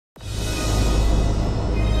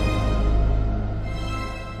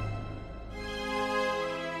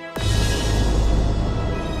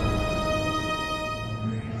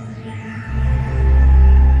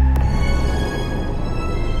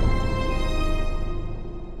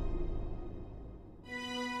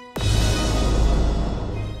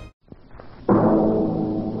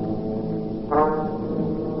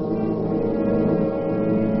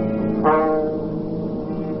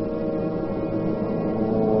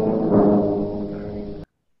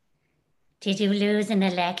Did you lose an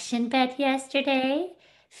election bet yesterday?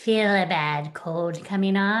 Feel a bad cold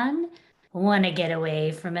coming on? Want to get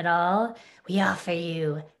away from it all? We offer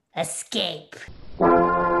you escape.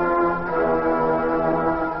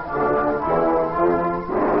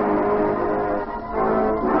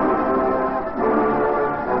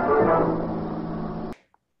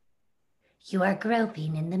 You are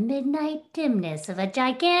groping in the midnight dimness of a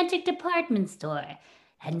gigantic department store,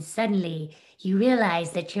 and suddenly you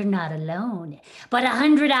realize that you're not alone. But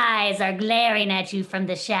 100 eyes are glaring at you from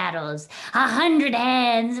the shadows, 100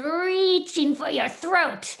 hands reaching for your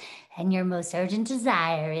throat, and your most urgent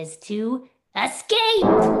desire is to escape!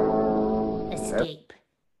 Escape.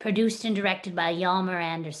 Produced and directed by Yalmer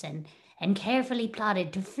Anderson, and carefully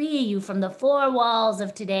plotted to free you from the four walls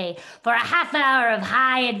of today for a half hour of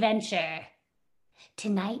high adventure.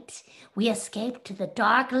 Tonight, we escape to the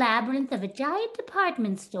dark labyrinth of a giant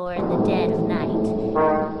department store in the dead of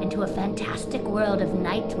night, into a fantastic world of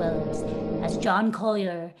night dwellers, as John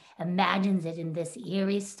Collier imagines it in this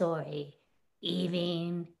eerie story,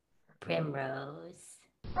 Evening Primrose.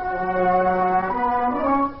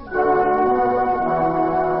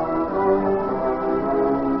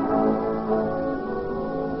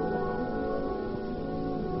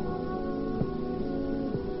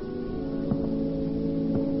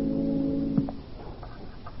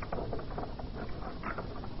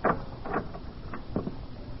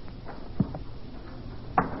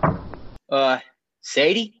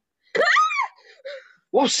 Sadie?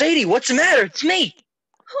 Whoa, Sadie, what's the matter? It's me.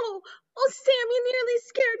 Oh, Sam, you nearly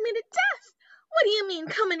scared me to death. What do you mean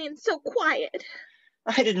coming in so quiet?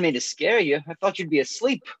 I didn't mean to scare you. I thought you'd be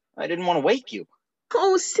asleep. I didn't want to wake you.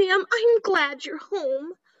 Oh, Sam, I'm glad you're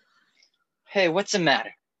home. Hey, what's the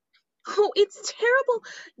matter? Oh, it's terrible.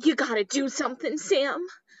 You gotta do something, Sam.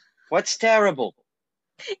 What's terrible?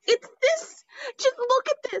 It's this. Just look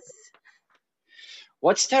at this.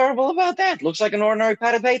 What's terrible about that? Looks like an ordinary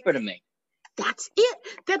pad of paper to me. That's it.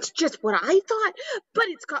 That's just what I thought. But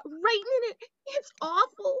it's got writing in it. It's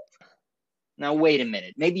awful. Now, wait a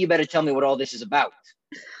minute. Maybe you better tell me what all this is about.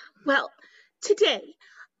 Well, today,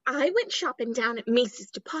 I went shopping down at Macy's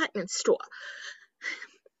department store.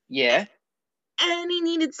 Yeah? And he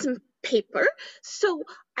needed some paper, so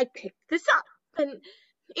I picked this up, and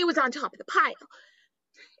it was on top of the pile.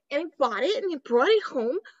 And I bought it, and I brought it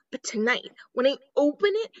home, but tonight, when I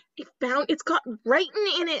opened it, I found it's got writing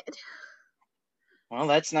in it. Well,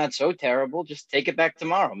 that's not so terrible. Just take it back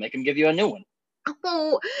tomorrow. Make him give you a new one.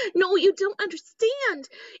 Oh, no, you don't understand.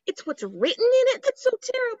 It's what's written in it that's so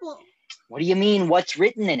terrible. What do you mean, what's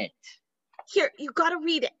written in it? Here, you gotta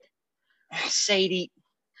read it. Sadie.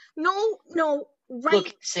 No, right.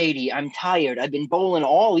 Look, Sadie, I'm tired. I've been bowling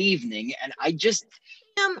all evening, and I just...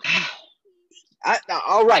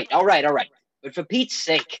 All right. But for Pete's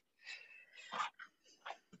sake.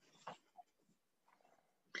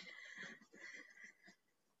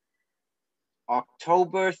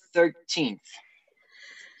 October 13th.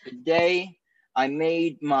 Today, I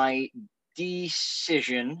made my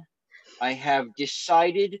decision. I have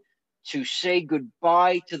decided to say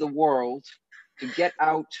goodbye to the world, to get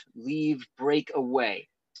out, leave, break away.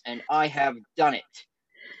 And I have done it.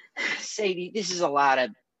 Sadie, this is a lot of...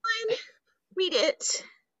 Fine. Read it.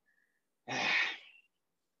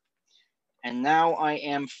 And now I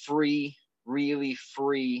am free, really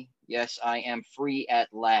free. Yes, I am free at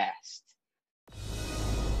last.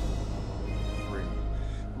 Free.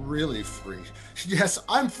 Really free. Yes,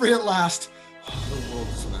 I'm free at last. The world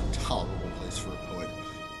is an intolerable place for a poet.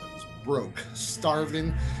 I was broke,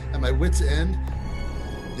 starving, at my wits' end.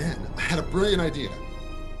 Then I had a brilliant idea.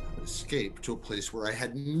 I would escape to a place where I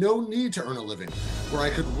had no need to earn a living, where I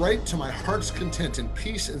could write to my heart's content in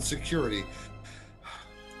peace and security.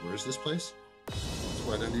 Where is this place? It's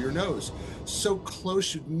right under your nose. So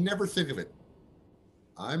close you'd never think of it.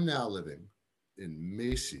 I'm now living in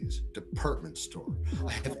Macy's department store.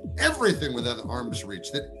 I have everything within arm's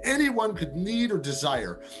reach that anyone could need or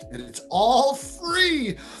desire, and it's all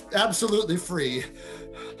free, absolutely free.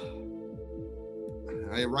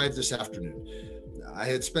 I arrived this afternoon. I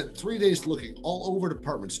had spent 3 days looking all over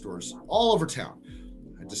department stores, all over town.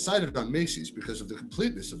 I decided on Macy's because of the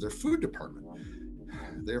completeness of their food department.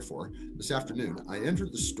 Therefore, this afternoon, I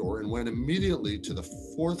entered the store and went immediately to the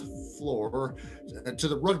 4th floor, to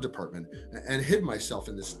the rug department, and hid myself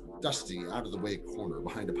in this dusty, out-of-the-way corner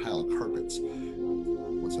behind a pile of carpets.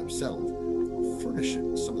 Once I'm settled, I'll furnish it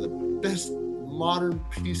with some of the best modern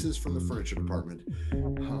pieces from the furniture department.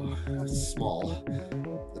 Oh, it's small,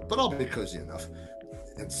 but I'll be cozy enough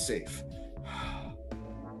and safe.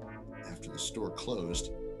 After the store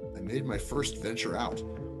closed, I made my first venture out.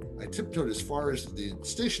 I tiptoed as far as the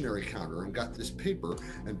stationery counter and got this paper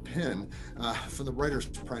and pen from the writer's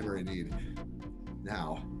primary need.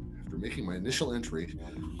 Now, after making my initial entry,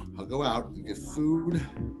 I'll go out and get food,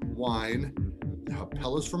 wine,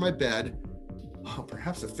 pillows for my bed,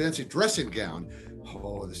 perhaps a fancy dressing gown.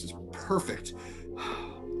 Oh, this is perfect.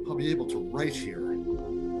 I'll be able to write here.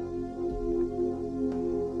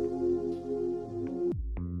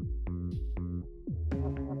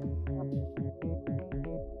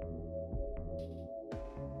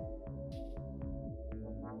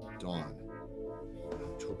 Dawn,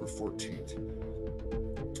 October 14th.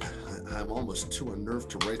 I'm almost too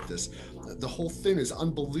unnerved to write this. The whole thing is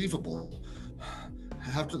unbelievable.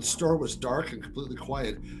 After the store was dark and completely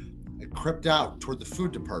quiet, I crept out toward the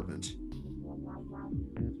food department.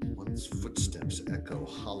 One's footsteps echo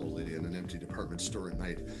hollowly in an empty department store at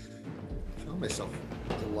night. I found myself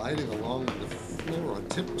gliding along the floor on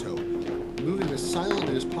tiptoe, moving as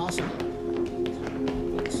silently as possible.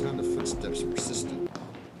 The sound of footsteps persisted.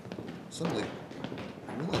 Suddenly,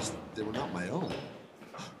 I realized they were not my own.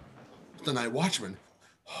 The night watchman.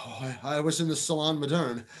 Oh, I was in the Salon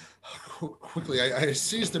Moderne. Quickly, I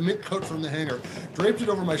seized a mink coat from the hanger, draped it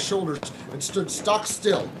over my shoulders, and stood stock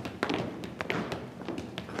still. I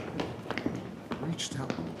reached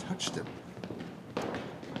out and touched him,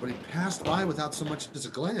 but he passed by without so much as a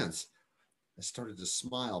glance. I started to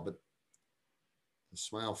smile, but the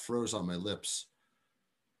smile froze on my lips.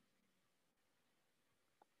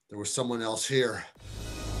 There was someone else here.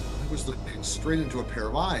 I was looking straight into a pair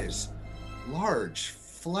of eyes. Large,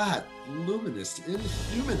 flat, luminous,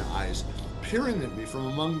 inhuman eyes peering at me from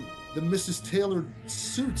among the Mrs. Tailored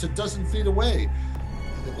suits a dozen feet away.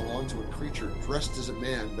 They belonged to a creature dressed as a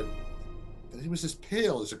man, but he was as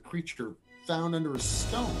pale as a creature found under a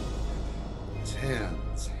stone. His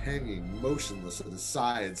hands, hanging motionless at his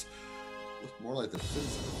sides, looked more like the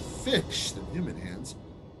fins of a fish than human hands.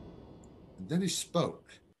 And then he spoke.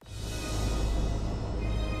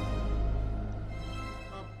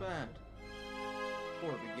 Not bad.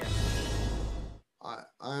 Before we begin.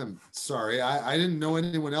 I'm sorry. I didn't know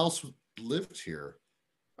anyone else lived here.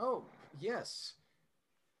 Oh, yes.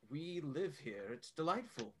 We live here. It's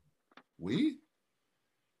delightful. We?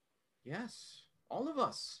 Yes, all of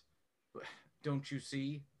us. Don't you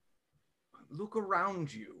see? Look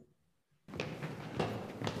around you. I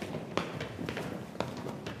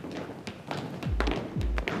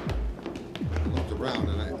looked around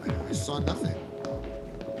and I saw nothing.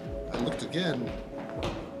 I looked again.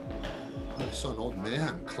 I saw an old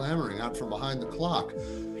man clambering out from behind the clock.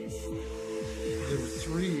 There were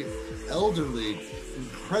three elderly,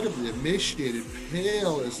 incredibly emaciated,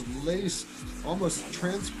 pale as lace, almost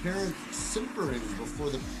transparent, simpering before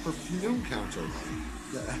the perfume counter.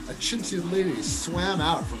 A chintzy lady swam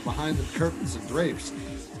out from behind the curtains and drapes.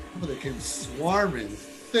 They came swarming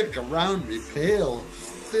thick around me, pale,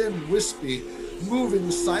 thin, wispy,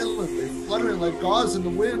 moving silently, fluttering like gauze in the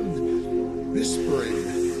wind,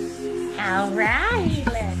 whispering. All right,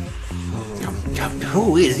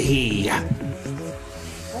 Who is he?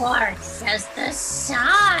 Quartz as the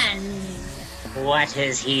sun. What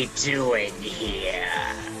is he doing here?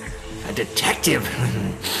 A detective.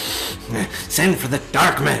 Send for the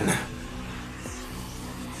Darkmen.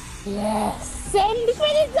 Yes, send for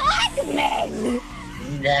the dark men.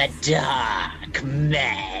 The Dark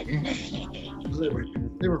Men.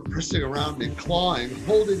 They were pressing around me, clawing,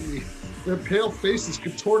 holding me, their pale faces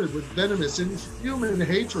contorted with venomous, inhuman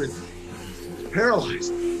hatred.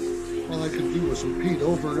 Paralyzed. All I could do was repeat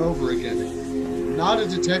over and over again. Not a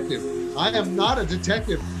detective. I am not a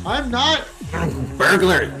detective. I'm not.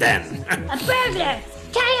 Burglar, then. A burglar.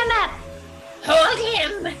 Tie him up. Hold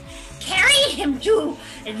him. Carry him to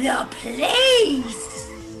the place.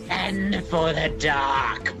 Send for the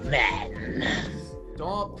Dark Men.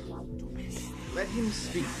 Stop. Let him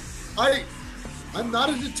speak. I'm not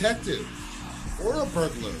a detective or a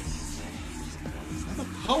burglar. I'm a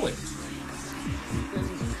poet. Then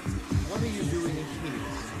what are you doing here?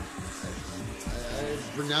 I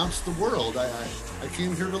renounced the world. I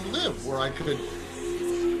came here to live where I could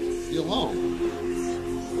be alone,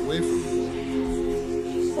 away from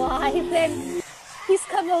you. Why, then he's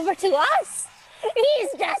come over to us.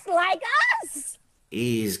 He's just like us.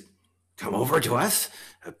 He's come over to us?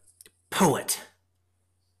 A poet.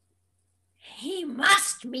 He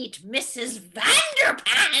must meet Mrs.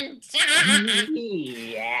 Vanderpant.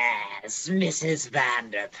 Yes, Mrs.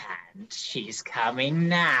 Vanderpant. She's coming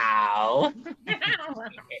now.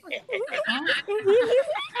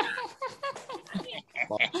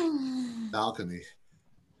 Balcony.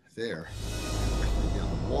 There, on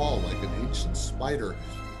the wall like an ancient spider,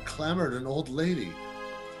 clamored an old lady.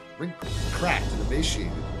 wrinkled, cracked, and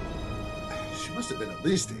emaciated. She must have been at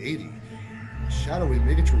least 80. A shadowy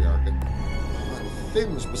matriarch, and the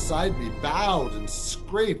thing was beside me, bowed and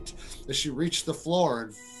scraped as she reached the floor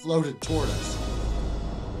and floated toward us.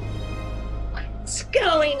 What's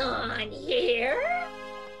going on here?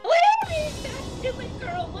 Where is that stupid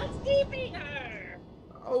girl? What's keeping her?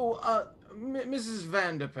 Oh, Mrs.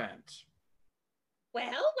 Vanderpant.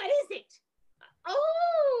 Well, what is it?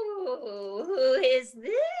 Oh, who is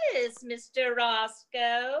this, Mr.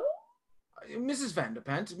 Roscoe? Mrs.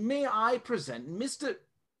 Vanderpant, may I present Mr.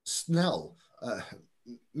 Snell.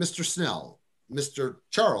 Mr. Snell. Mr.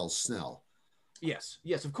 Charles Snell. Yes,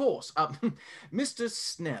 of course. Mr.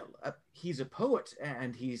 Snell. He's a poet,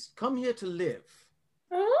 and he's come here to live.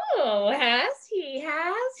 Oh, has he?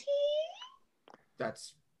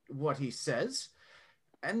 That's what he says,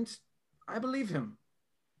 and I believe him.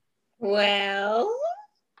 Well?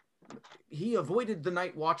 He avoided the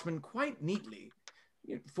night watchman quite neatly,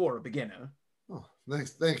 for a beginner. Oh,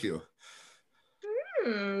 thank you.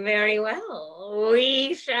 Very well.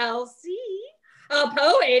 We shall see. A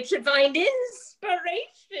poet should find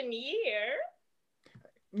inspiration here.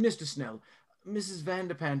 Mr. Snell, Mrs.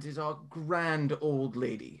 Vanderpant is our grand old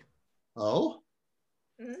lady. Oh?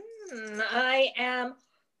 I am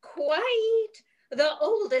quite the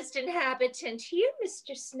oldest inhabitant here,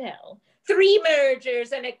 Mr. Snell. 3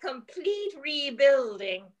 mergers and a complete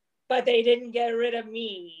rebuilding, but they didn't get rid of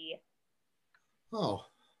me. Oh,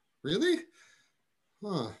 really?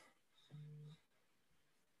 Huh.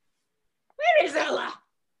 Where is Ella?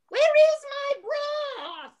 Where is my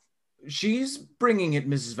broth? She's bringing it,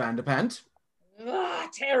 Mrs. Vanderpant. Ah,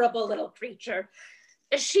 terrible little creature.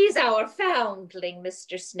 She's our foundling,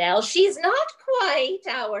 Mr. Snell. She's not quite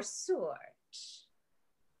our sort.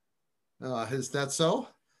 Is that so?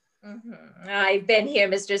 I've been here,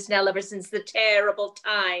 Mr. Snell, ever since the terrible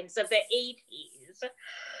times of the 80s.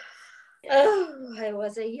 Oh, I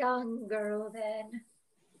was a young girl then.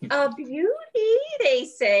 A beauty, they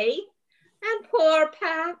say. And poor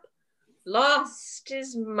Pap lost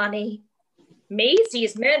his money.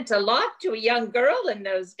 Macy's meant a lot to a young girl in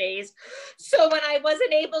those days. So when I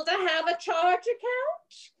wasn't able to have a charge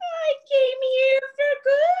account, I came here for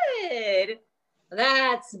good.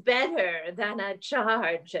 That's better than a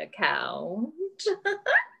charge account.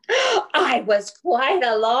 I was quite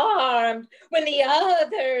alarmed when the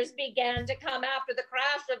others began to come after the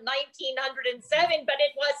crash of 1907, but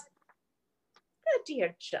it was a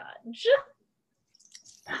dear judge.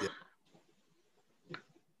 Yeah.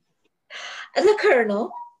 The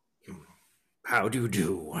Colonel. How do you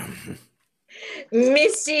do?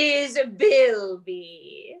 Mrs.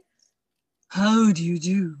 Bilby. How do you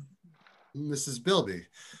do? Mrs. Bilby.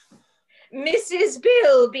 Mrs.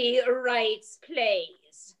 Bilby writes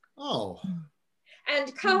plays. Oh.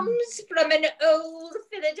 And comes from an old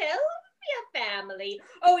Philadelphia family.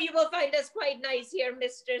 Oh, you will find us quite nice here,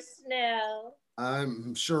 Mr. Snell.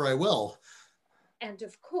 I'm sure I will. And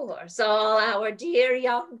of course, all our dear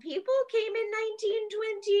young people came in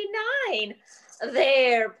 1929.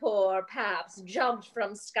 Their poor paps jumped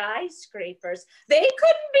from skyscrapers. They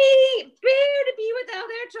couldn't bear to be without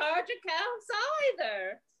their charge accounts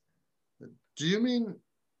either. Do you mean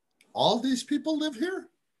all these people live here?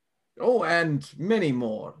 Oh, and many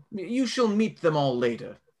more. You shall meet them all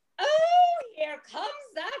later. Oh, here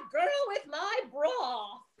comes that girl with my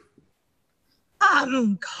bra.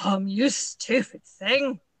 Come, you stupid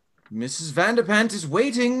thing. Mrs. Vanderpant is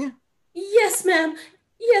waiting. Yes, ma'am.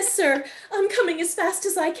 Yes, sir. I'm coming as fast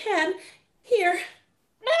as I can. Here.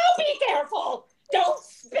 Now be careful. Don't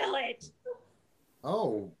spill it.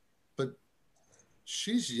 Oh, but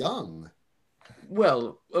she's young.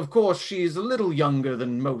 Well, of course, she's a little younger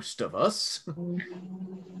than most of us.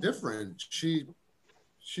 Different. She's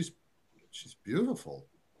beautiful.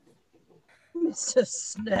 Mr.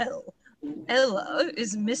 Snell, Ella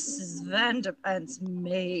is Mrs. Vanderpant's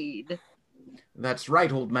maid. That's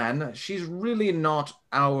right, old man. She's really not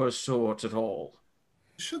our sort at all.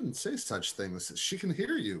 You shouldn't say such things. She can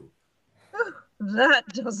hear you. Oh, that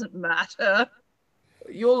doesn't matter.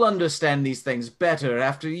 You'll understand these things better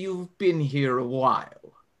after you've been here a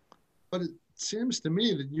while. But it seems to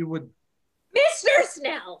me that you would... Mr.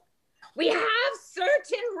 Snell, we have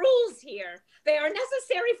certain rules here. They are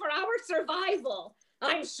necessary for our survival.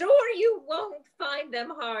 I'm sure you won't find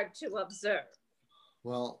them hard to observe.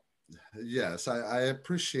 Well, yes, I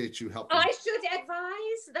appreciate you helping. I should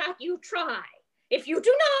advise that you try. If you do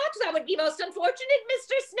not, that would be most unfortunate,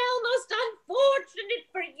 Mr. Snell, most unfortunate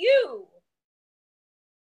for you.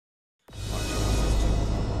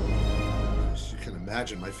 You can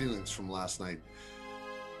imagine my feelings from last night.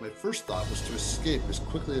 My first thought was to escape as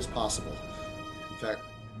quickly as possible. In fact,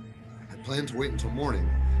 I planned to wait until morning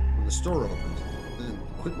when the store opened, then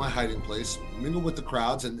quit my hiding place, mingle with the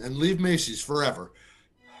crowds, and leave Macy's forever.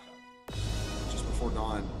 Just before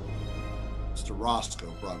dawn, Mr.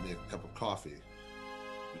 Roscoe brought me a cup of coffee,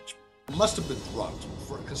 which must have been drugged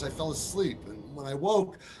because I fell asleep, and when I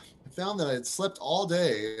woke, I found that I had slept all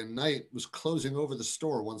day and night was closing over the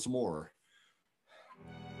store once more.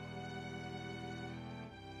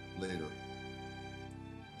 Later,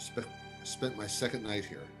 I spent my second night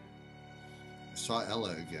here. I saw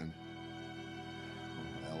Ella again.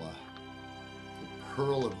 Oh, Ella, the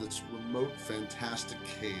pearl of this remote, fantastic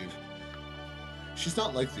cave. She's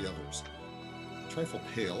not like the others. A trifle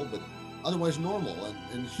pale, but otherwise normal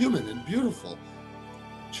and human and beautiful.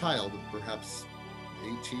 A child of perhaps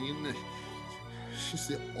 18. She's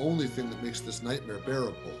the only thing that makes this nightmare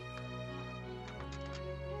bearable.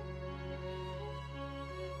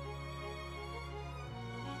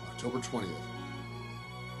 October 20th.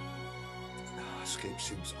 Escape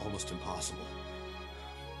seems almost impossible.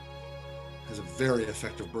 It has a very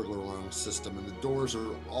effective burglar alarm system, and the doors are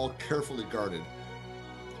all carefully guarded.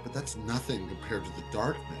 But that's nothing compared to the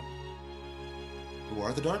Darkmen. Who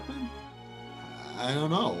are the Darkmen? I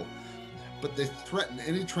don't know. But they threaten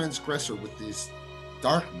any transgressor with these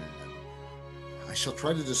Darkmen. I shall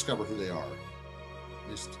try to discover who they are. At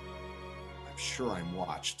least, I'm sure I'm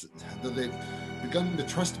watched, though they've begun to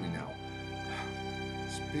trust me now.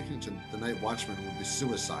 Speaking to the night watchman would be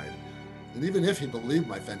suicide. And even if he believed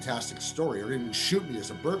my fantastic story or even shoot me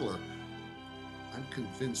as a burglar, I'm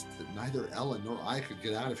convinced that neither Ella nor I could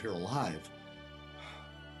get out of here alive.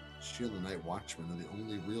 She and the night watchman are the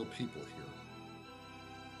only real people here.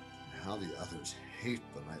 And how the others hate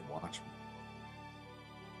the night watchman.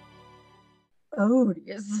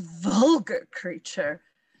 Odious, vulgar creature.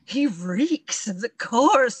 He reeks of the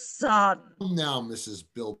coarse sun. Now, Mrs.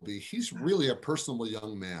 Bilby, he's really a personable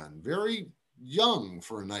young man. Very young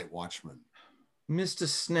for a night watchman. Mr.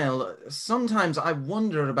 Snell, sometimes I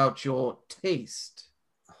wonder about your taste.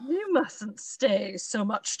 You mustn't stay so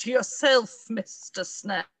much to yourself, Mr.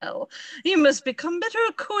 Snell. You must become better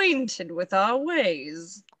acquainted with our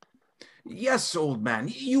ways. Yes, old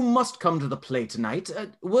man, you must come to the play tonight.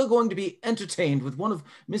 We're going to be entertained with one of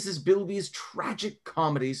Mrs. Bilby's tragic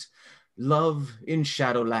comedies, Love in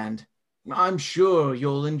Shadowland. I'm sure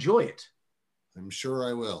you'll enjoy it. I'm sure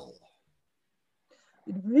I will.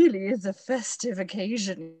 It really is a festive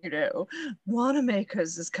occasion, you know.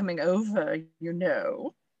 Wanamaker's is coming over, you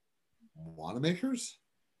know. Wanamaker's?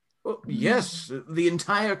 Well, yes, the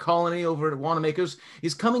entire colony over at Wanamaker's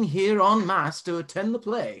is coming here en masse to attend the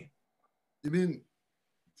play. You mean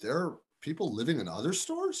there are people living in other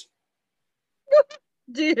stores?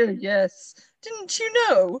 Dear, yes. Didn't you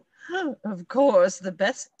know? Of course, the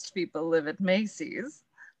best people live at Macy's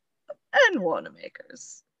and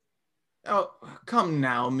Wanamaker's. Oh, come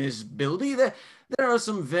now, Miss Bilby. There are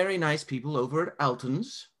some very nice people over at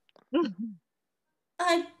Alton's.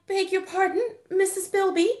 I beg your pardon, Mrs.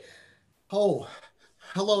 Bilby. Oh,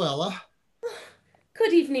 hello, Ella.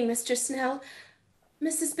 Good evening, Mr. Snell.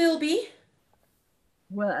 Mrs. Bilby?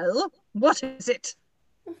 Well, what is it?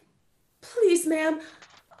 Please, ma'am,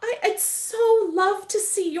 I'd so love to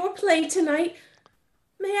see your play tonight.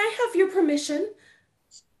 May I have your permission?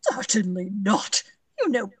 Certainly not. You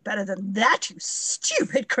know better than that, you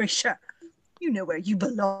stupid creature. You know where you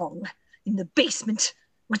belong, in the basement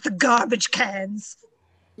with the garbage cans.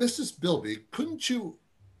 Mrs. Bilby, couldn't you...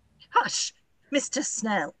 Hush, Mr.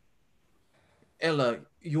 Snell. Ella,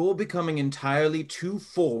 you're becoming entirely too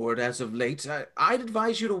forward as of late. I'd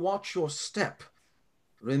advise you to watch your step.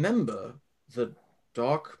 Remember, the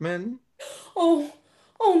Darkmen? Oh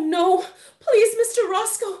no. Please, Mr.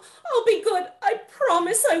 Roscoe, I'll be good. I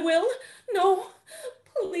promise I will. No,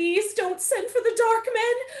 please don't send for the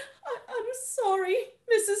Darkmen. I'm sorry,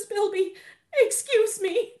 Mrs. Bilby. Excuse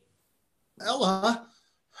me. Ella,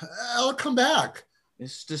 come back.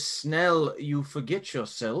 Mr. Snell, you forget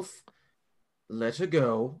yourself. Let her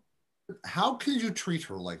go. How can you treat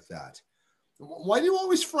her like that? Why do you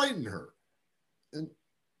always frighten her? And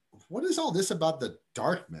what is all this about the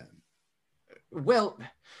Darkmen? Well,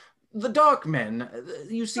 the Darkmen,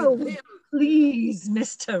 you see... Oh, please,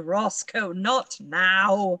 Mr. Roscoe, not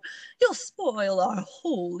now. You'll spoil our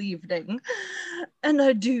whole evening. And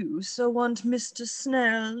I do so want Mr.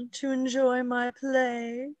 Snell to enjoy my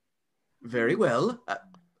play. Very well.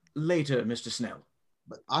 Later, Mr. Snell.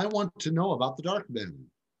 But I want to know about the Darkmen.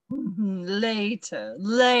 Later.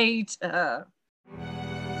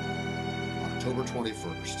 October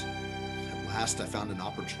 21st. At last I found an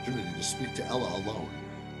opportunity to speak to Ella alone.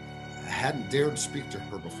 hadn't dared speak to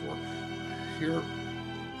her before. Here,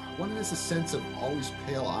 one has a sense of always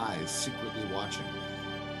pale eyes secretly watching.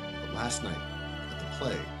 But last night, at the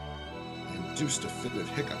play, I induced a fit of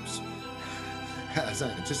hiccups. As I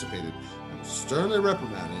anticipated, I was sternly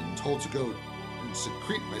reprimanded and told to go and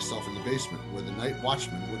secrete myself in the basement where the night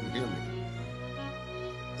watchman wouldn't hear me.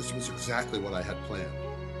 This was exactly what I had planned.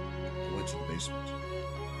 I went to the basement.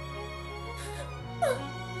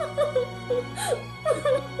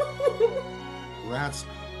 Rats,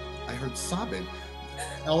 I heard sobbing.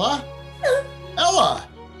 Ella? Ella!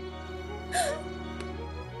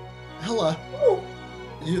 Ella? Oh,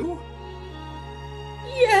 You?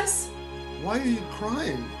 yes. Why are you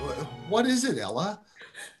crying? What is it, Ella?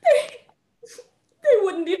 They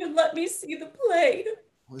wouldn't even let me see the play.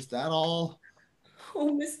 Was that all? Oh,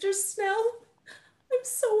 Mr. Snell, I'm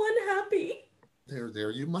so unhappy.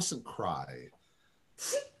 There, you mustn't cry.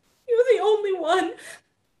 You're the only one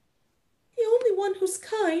who's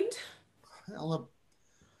kind. Ella,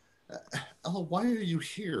 why are you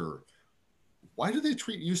here? Why do they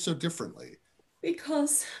treat you so differently?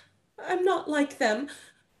 Because I'm not like them.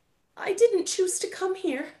 I didn't choose to come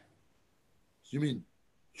here. You mean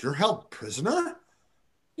you're held prisoner?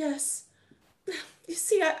 Yes. You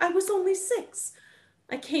see, I was only 6.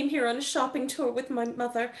 I came here on a shopping tour with my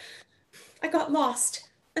mother. I got lost,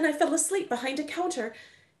 and I fell asleep behind a counter.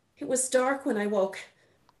 It was dark when I woke,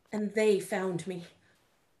 and they found me.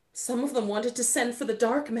 Some of them wanted to send for the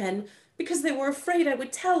dark men because they were afraid I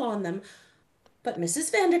would tell on them. But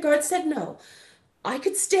Mrs. Vandergaard said no. I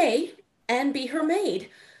could stay and be her maid.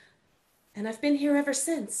 And I've been here ever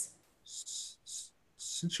since.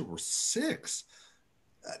 Since you were 6?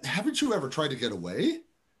 Haven't you ever tried to get away?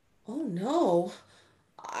 Oh, no.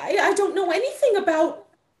 I don't know anything about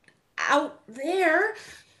out there.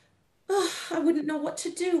 Oh, I wouldn't know what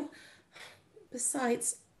to do.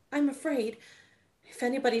 Besides, I'm afraid if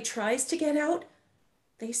anybody tries to get out,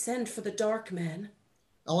 they send for the dark men.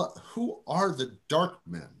 Ella, who are the dark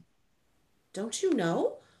men? Don't you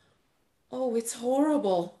know? Oh, it's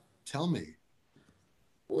horrible. Tell me.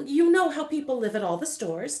 Well, you know how people live at all the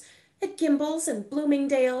stores, at Gimbel's and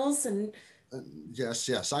Bloomingdale's and...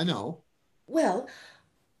 Yes, I know. Well,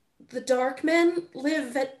 the dark men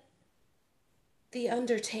live at the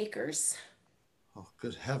Undertaker's. Oh,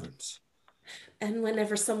 good heavens. And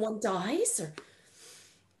whenever someone dies or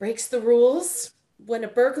breaks the rules, when a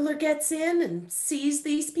burglar gets in and sees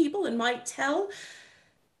these people and might tell,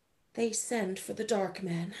 they send for the dark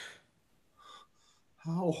men.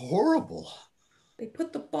 How horrible. They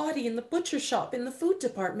put the body in the butcher shop in the food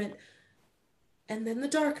department. And then the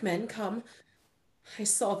dark men come. I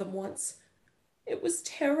saw them once. It was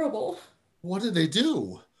terrible. What do they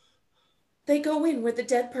do? They go in where the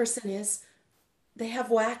dead person is. They have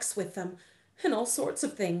wax with them and all sorts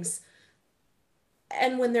of things.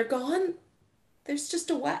 And when they're gone, there's just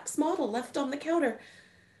a wax model left on the counter.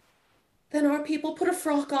 Then our people put a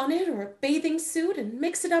frock on it or a bathing suit and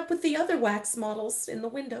mix it up with the other wax models in the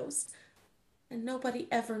windows. And nobody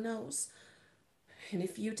ever knows. And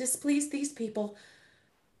if you displease these people,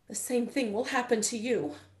 the same thing will happen to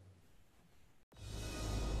you.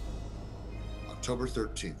 October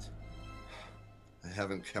 13th. I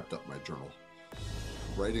haven't kept up my journal.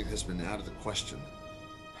 Writing has been out of the question.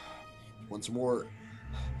 Once more,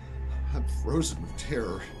 I'm frozen with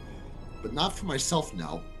terror. But not for myself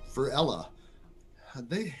now, for Ella.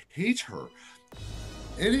 They hate her.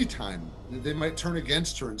 Anytime they might turn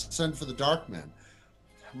against her and send for the dark men.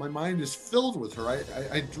 My mind is filled with her.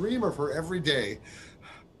 I dream of her every day.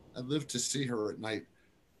 I live to see her at night.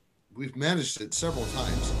 We've managed it several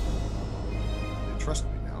times. They trust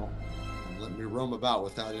me now and let me roam about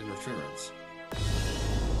without interference.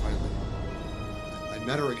 Finally, I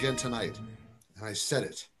met her again tonight, and I said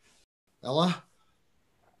it. Ella,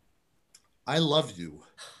 I love you.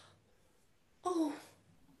 Oh,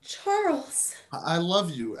 Charles. I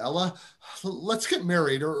love you, Ella. Let's get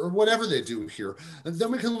married or whatever they do here. And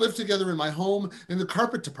then we can live together in my home in the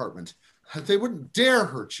carpet department. They wouldn't dare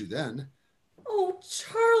hurt you then. Oh,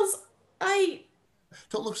 Charles,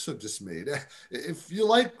 Don't look so dismayed. If you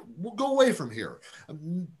like, we'll go away from here.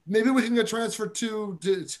 Maybe we can get transferred to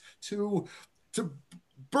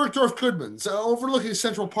Bergdorf Goodman's, overlooking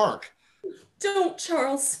Central Park. Don't,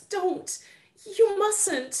 Charles, don't. You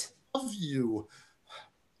mustn't. I love you.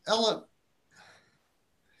 Ella,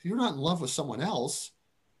 you're not in love with someone else.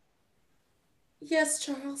 Yes,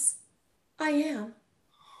 Charles, I am.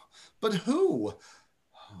 But who?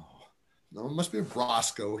 Oh, no, it must be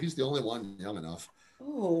Roscoe. He's the only one young enough.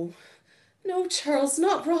 Oh, no, Charles,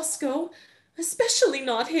 not Roscoe. Especially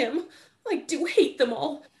not him. I do hate them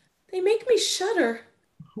all. They make me shudder.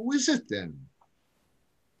 Who is it then?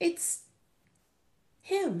 It's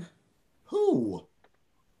him, Who?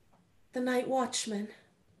 the night watchman.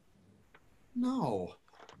 No.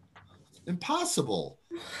 Impossible.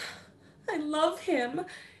 I love him.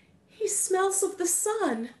 He smells of the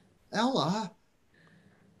sun. Ella.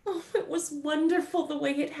 Oh, it was wonderful the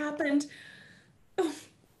way it happened. Oh,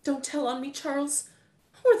 don't tell on me, Charles,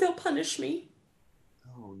 or they'll punish me.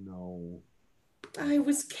 Oh, no. I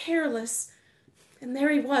was careless, and there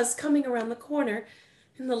he was coming around the corner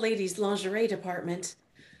in the ladies' lingerie department.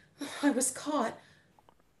 Oh, I was caught.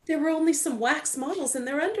 There were only some wax models in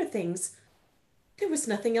their underthings. There was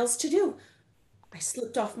nothing else to do. I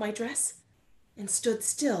slipped off my dress and stood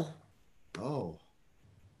still. Oh.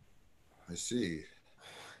 I see.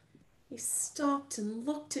 He stopped and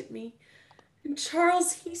looked at me. And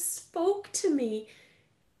Charles, he spoke to me.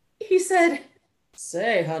 He said,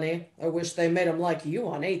 "Say, honey, I wish they made 'em like you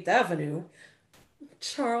on 8th Avenue.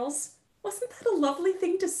 Charles, wasn't that a lovely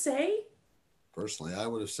thing to say? Personally, I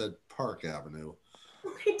would have said Park Avenue.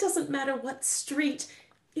 It doesn't matter what street.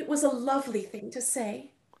 It was a lovely thing to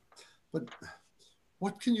say. But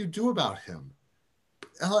what can you do about him?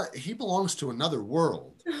 Ella, he belongs to another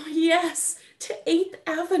world. Oh, yes, to 8th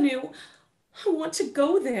Avenue. I want to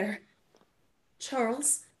go there.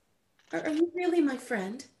 Charles, are you really my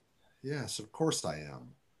friend? Yes, of course I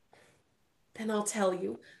am. Then I'll tell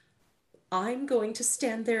you. I'm going to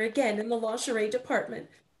stand there again in the lingerie department,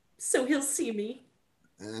 so he'll see me.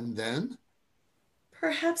 And then?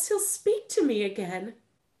 Perhaps he'll speak to me again.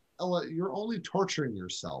 Ella, you're only torturing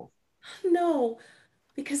yourself. No,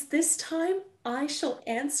 because this time I shall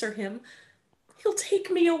answer him. He'll take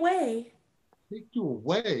me away. Take you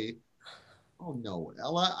away? Oh, no,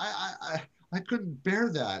 Ella, I couldn't bear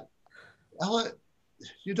that. Ella,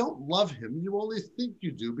 you don't love him. You only think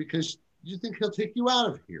you do because you think he'll take you out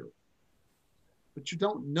of here. But you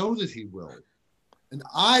don't know that he will. And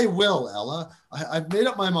I will, Ella. I've made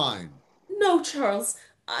up my mind. No, Charles,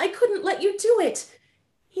 I couldn't let you do it.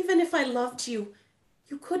 Even if I loved you,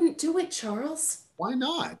 you couldn't do it, Charles. Why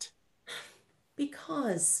not?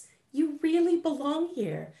 Because you really belong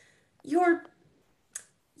here. You've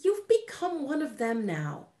become one of them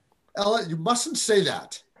now. Ella, you mustn't say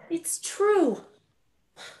that. It's true.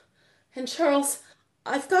 And Charles,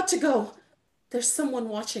 I've got to go. There's someone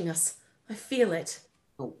watching us. I feel it.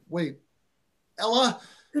 Oh, wait. Ella?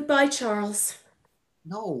 Goodbye, Charles.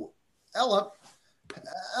 No. Ella.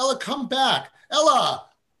 Ella, come back. Ella!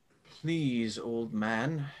 Please, old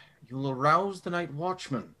man. You'll arouse the night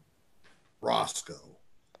watchman. Roscoe.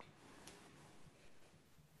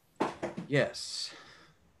 Yes.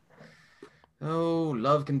 Oh,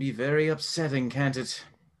 love can be very upsetting, can't it?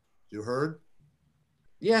 You heard?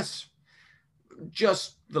 Yes.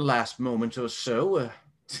 Just the last moment or so.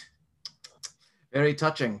 Very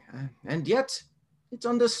touching. And yet, it's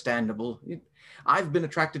understandable. I've been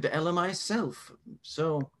attracted to Ella myself.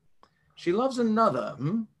 So, she loves another,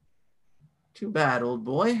 Too bad, old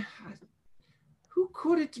boy. Who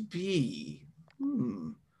could it be?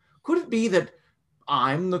 Could it be that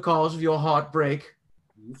I'm the cause of your heartbreak?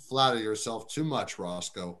 You flatter yourself too much,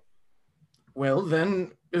 Roscoe. Well,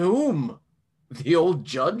 then, whom? The old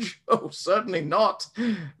judge? Oh, certainly not.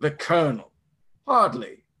 The colonel.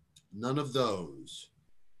 Hardly. None of those.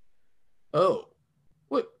 Oh.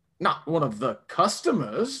 What? Not one of the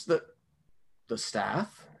customers? The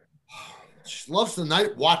staff? She loves the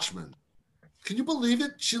night watchman. Can you believe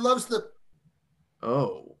it? She loves the...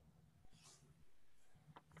 Oh.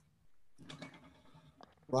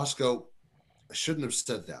 Roscoe, I shouldn't have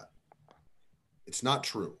said that. It's not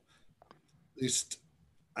true. At least,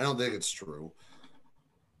 I don't think it's true.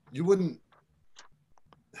 You wouldn't...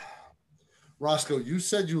 Roscoe, you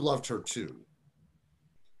said you loved her too.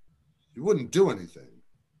 You wouldn't do anything.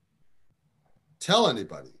 Tell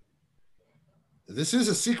anybody. This is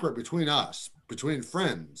a secret between us, between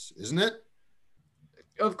friends, isn't it?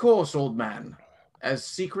 Of course, old man. As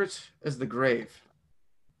secret as the grave.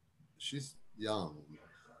 She's young.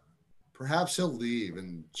 Perhaps he'll leave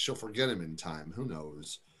and she'll forget him in time. Who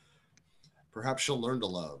knows? Perhaps she'll learn to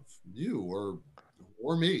love you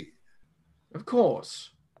or me. Of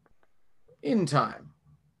course. In time.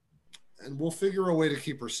 And we'll figure a way to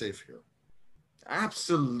keep her safe here.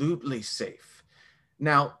 Absolutely safe.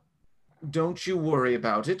 Now, don't you worry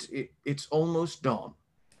about it. It's almost dawn.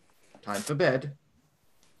 Time for bed.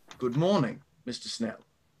 Good morning, Mr. Snell.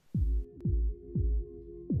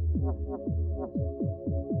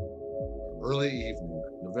 Early evening,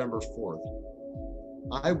 November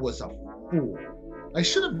 4th. I was a fool. I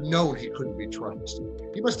should have known he couldn't be trusted.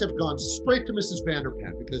 He must have gone straight to Mrs.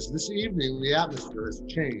 Vanderpant because this evening the atmosphere has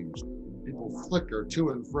changed. People flicker to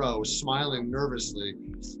and fro, smiling nervously,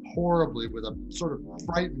 horribly, with a sort of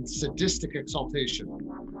frightened, sadistic exaltation.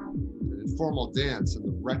 An informal dance in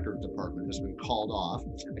the record department has been called off.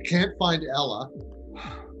 I can't find Ella.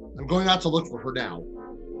 I'm going out to look for her now.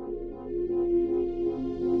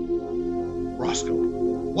 Roscoe,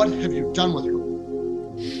 what have you done with her?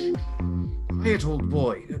 Quiet, old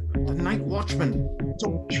boy. The night watchman.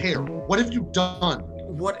 Don't care. What have you done?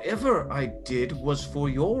 Whatever I did was for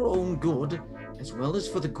your own good, as well as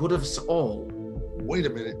for the good of us all. Wait a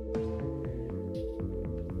minute.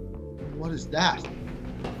 What is that?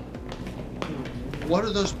 What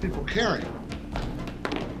are those people carrying?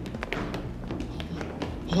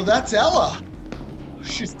 Oh, that's Ella.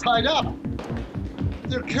 She's tied up.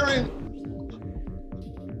 They're carrying...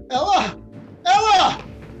 Ella! Ella!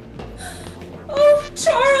 Oh,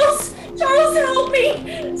 Charles! Charles, help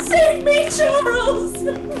me! Save me, Charles!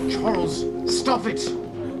 Charles, stop it!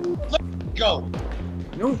 Let go!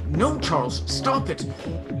 No, Charles, stop it!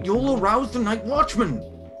 You'll arouse the night watchman!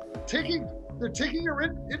 They're taking her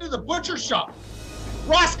into the butcher shop!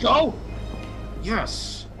 Roscoe!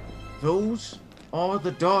 Yes, those are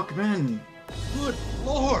the dark men. Good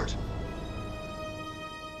Lord!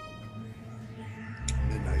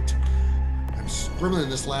 Midnight. I'm scribbling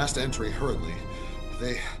this last entry hurriedly.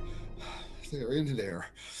 They're in there,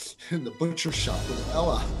 in the butcher shop with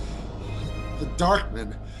Ella. The dark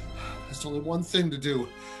men. There's only one thing to do.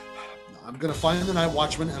 I'm gonna find the night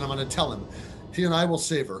watchman and I'm gonna tell him. He and I will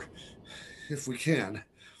save her, if we can.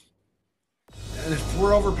 And if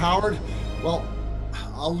we're overpowered, well,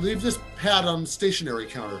 I'll leave this pad on the stationery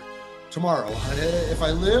counter tomorrow. If I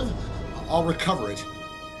live, I'll recover it.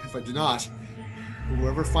 If I do not,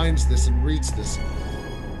 whoever finds this and reads this,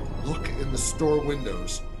 look in the store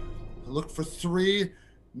windows. Look for 3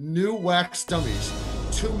 new wax dummies,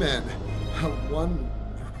 2 men, one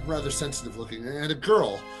rather sensitive looking, and a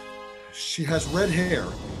girl. She has red hair,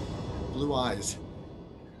 blue eyes,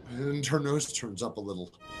 and her nose turns up a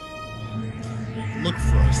little. Look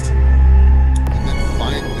for us, and then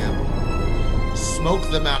find them. Smoke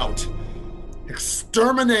them out.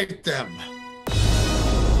 Exterminate them.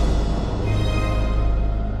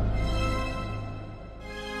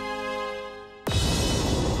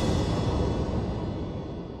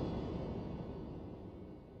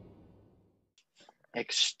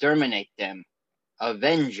 Exterminate them.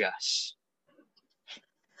 Avenge us.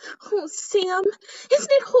 Oh, Sam,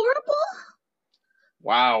 isn't it horrible?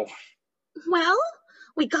 Wow. Well,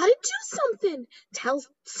 we gotta do something. Tell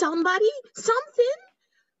somebody something.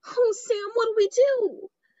 Oh, Sam, what do we do?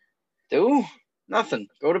 Do? Nothing.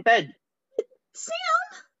 Go to bed. Sam?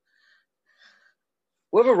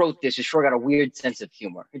 Whoever wrote this has sure got a weird sense of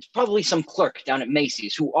humor. It's probably some clerk down at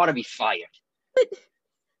Macy's who ought to be fired. But,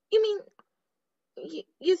 you mean,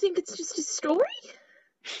 you think it's just a story?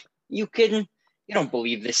 You kidding? You don't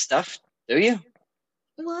believe this stuff, do you?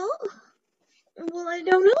 Well, I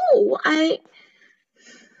don't know.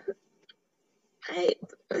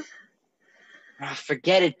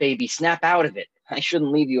 Forget it, baby. Snap out of it. I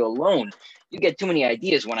shouldn't leave you alone. You get too many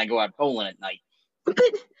ideas when I go out bowling at night. But,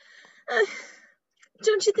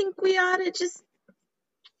 don't you think we ought to just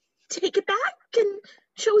take it back and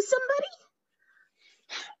show somebody?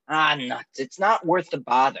 Nuts. It's not worth the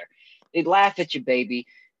bother. They'd laugh at you, baby.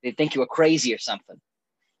 They'd think you were crazy or something.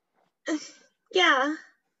 Yeah,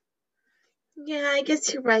 I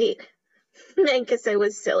guess you're right. I guess I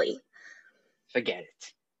was silly. Forget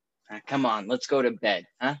it. Come on, let's go to bed,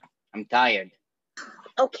 huh? I'm tired.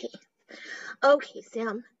 Okay,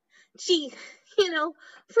 Sam. Gee,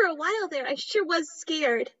 for a while there, I sure was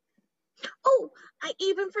scared. Oh, I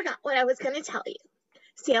even forgot what I was going to tell you.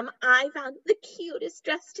 Sam, I found the cutest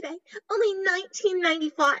dress today. Only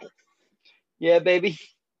 $19.95. Yeah, baby?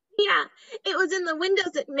 Yeah, it was in the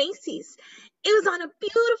windows at Macy's. It was on a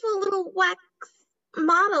beautiful little wax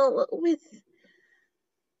model with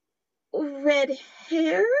red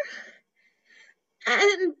hair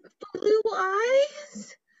and blue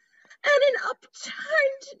eyes and an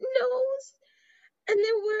upturned nose. And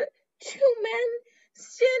there were 2 men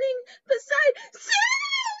standing beside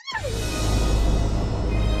Sam!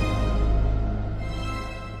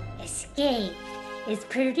 Escape is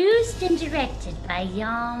produced and directed by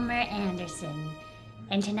Yalmer Anderson,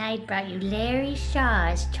 and tonight brought you Larry Shaw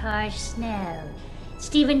as Charles Snell,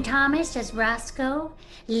 Stephen Thomas as Roscoe,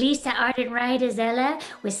 Lisa Arden Wright as Ella,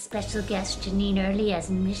 with special guest Janine Early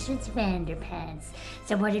as Mrs. Vanderpants,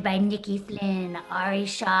 supported by Nikki Flynn, Ari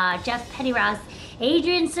Shaw, Jeff Pettyross,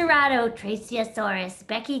 Adrian Serrato, Tracy Asaurus,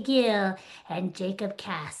 Becky Gill, and Jacob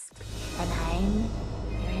Casp. And I'm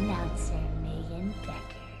your announcer, Megan Becker.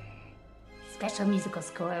 special musical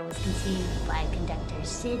score was conceived by conductor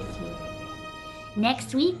Sid Fury.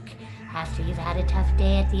 Next week, after you've had a tough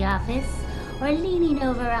day at the office, or leaning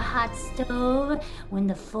over a hot stove when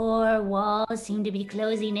the four walls seem to be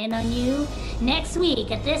closing in on you, next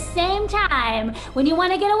week at this same time, when you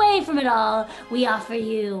want to get away from it all, we offer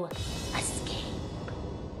you Escape.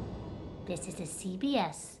 This is a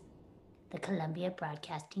CBS, the Columbia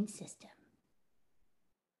Broadcasting System.